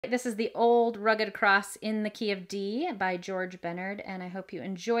This is the Old Rugged Cross in the key of D by George Bennard, and I hope you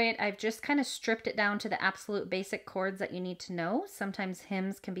enjoy it. I've just kind of stripped it down to the absolute basic chords that you need to know. Sometimes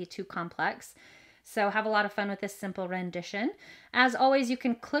hymns can be too complex. So have a lot of fun with this simple rendition. As always, you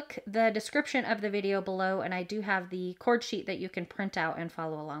can click the description of the video below, and I do have the chord sheet that you can print out and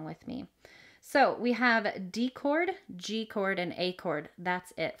follow along with me. So we have D chord, G chord, and A chord.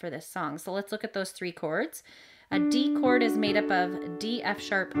 That's it for this song. So let's look at those three chords. A D chord is made up of D, F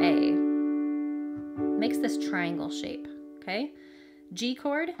sharp, A. Makes this triangle shape, okay? G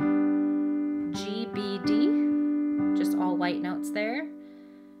chord, G, B, D, just all white notes there.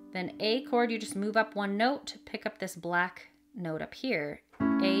 Then A chord, you just move up one note, pick up this black note up here.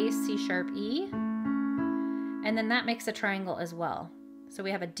 A, C sharp, E, and then that makes a triangle as well. So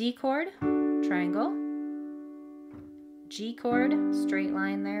we have a D chord, triangle, G chord, straight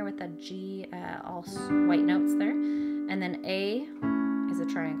line there with a G, all white notes there, and then A is a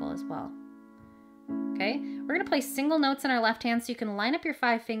triangle as well. Okay, we're gonna play single notes in our left hand, so you can line up your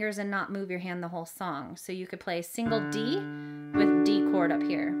 5 fingers and not move your hand the whole song. So you could play single D with D chord up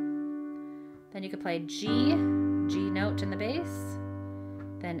here. Then you could play G, G note in the bass,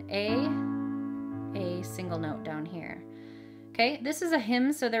 then A single note down here. Okay, this is a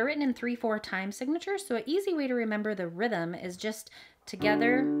hymn, so they're written in 3/4 time signatures, so an easy way to remember the rhythm is just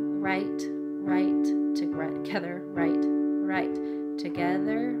together, right, right, together, right, right,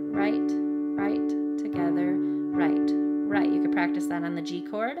 together, right, right, together, right, right. You could practice that on the G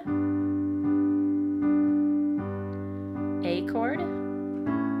chord, A chord,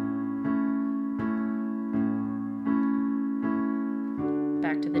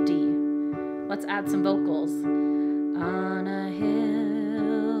 back to the D. Let's add some vocals. On a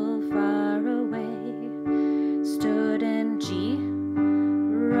hill far away stood in G,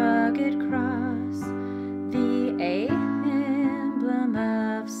 rugged cross, the A, emblem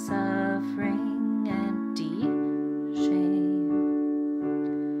of suffering, and D, shame.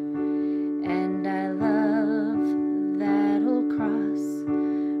 And I love that old cross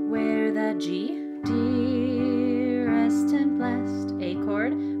where the G, dearest and blessed, A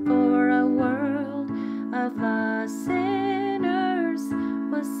chord, for a world of lost sinners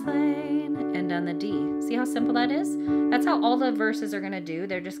was slain, and on the D. See how simple that is? That's how all the verses are going to do.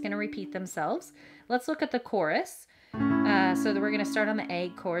 They're just going to repeat themselves. Let's look at the chorus. So we're going to start on the A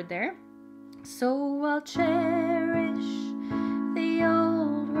chord there. So I'll cherish the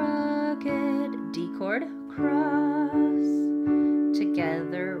old rugged D chord, cross,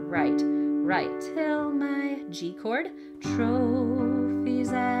 together, right, right, till my G chord,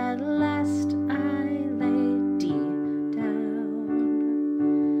 trophies at last I lay D down.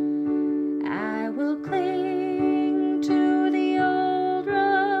 I will cling to the old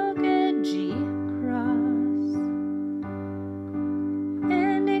rugged G cross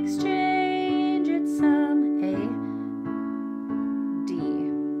and exchange it some A, D.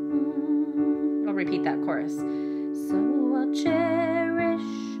 I'll repeat that chorus. So I'll cherish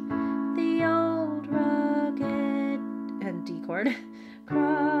the old rugged and D chord cross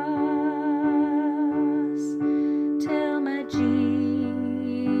till my G,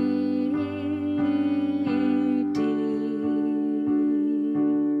 D.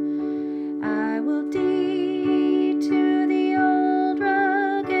 I will D to the old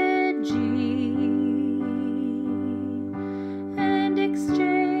rugged G and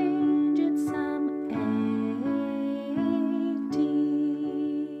exchange it some A, D.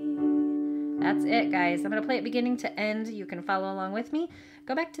 That's it, guys. I'm going to play it beginning to end. You can follow along with me.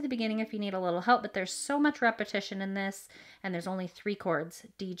 Go back to the beginning if you need a little help, but there's so much repetition in this, and there's only 3 chords,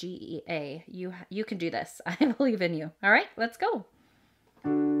 D, G, E, A. You can do this. I believe in you. All right, let's go.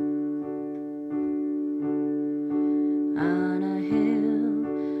 On a hill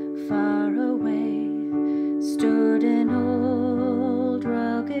far away stood an old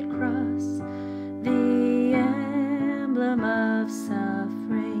rugged cross, the emblem of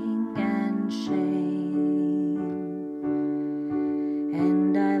suffering and shame.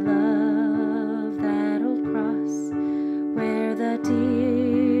 And I love that old cross where the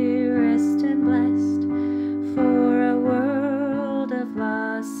dearest and blessed for a world of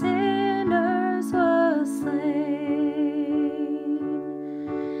lost sinners was slain.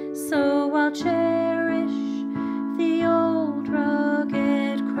 So I'll cherish the old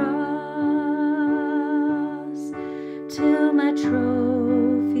rugged cross till my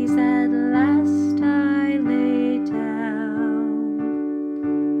trophies at last I lay down.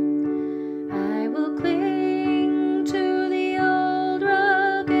 I will cling to the old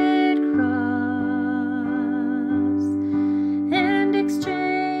rugged cross and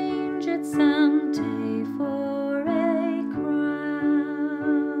exchange it someday for a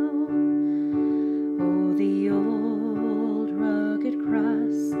crown.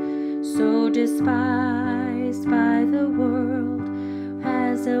 despised by the world,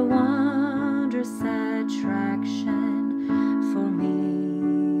 has a wondrous attraction for me.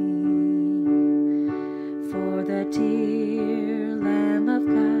 For the dear Lamb of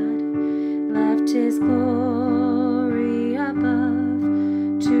God left his glory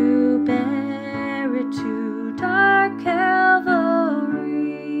above to bear it to dark Calvary.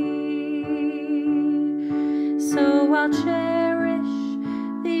 So I'll chase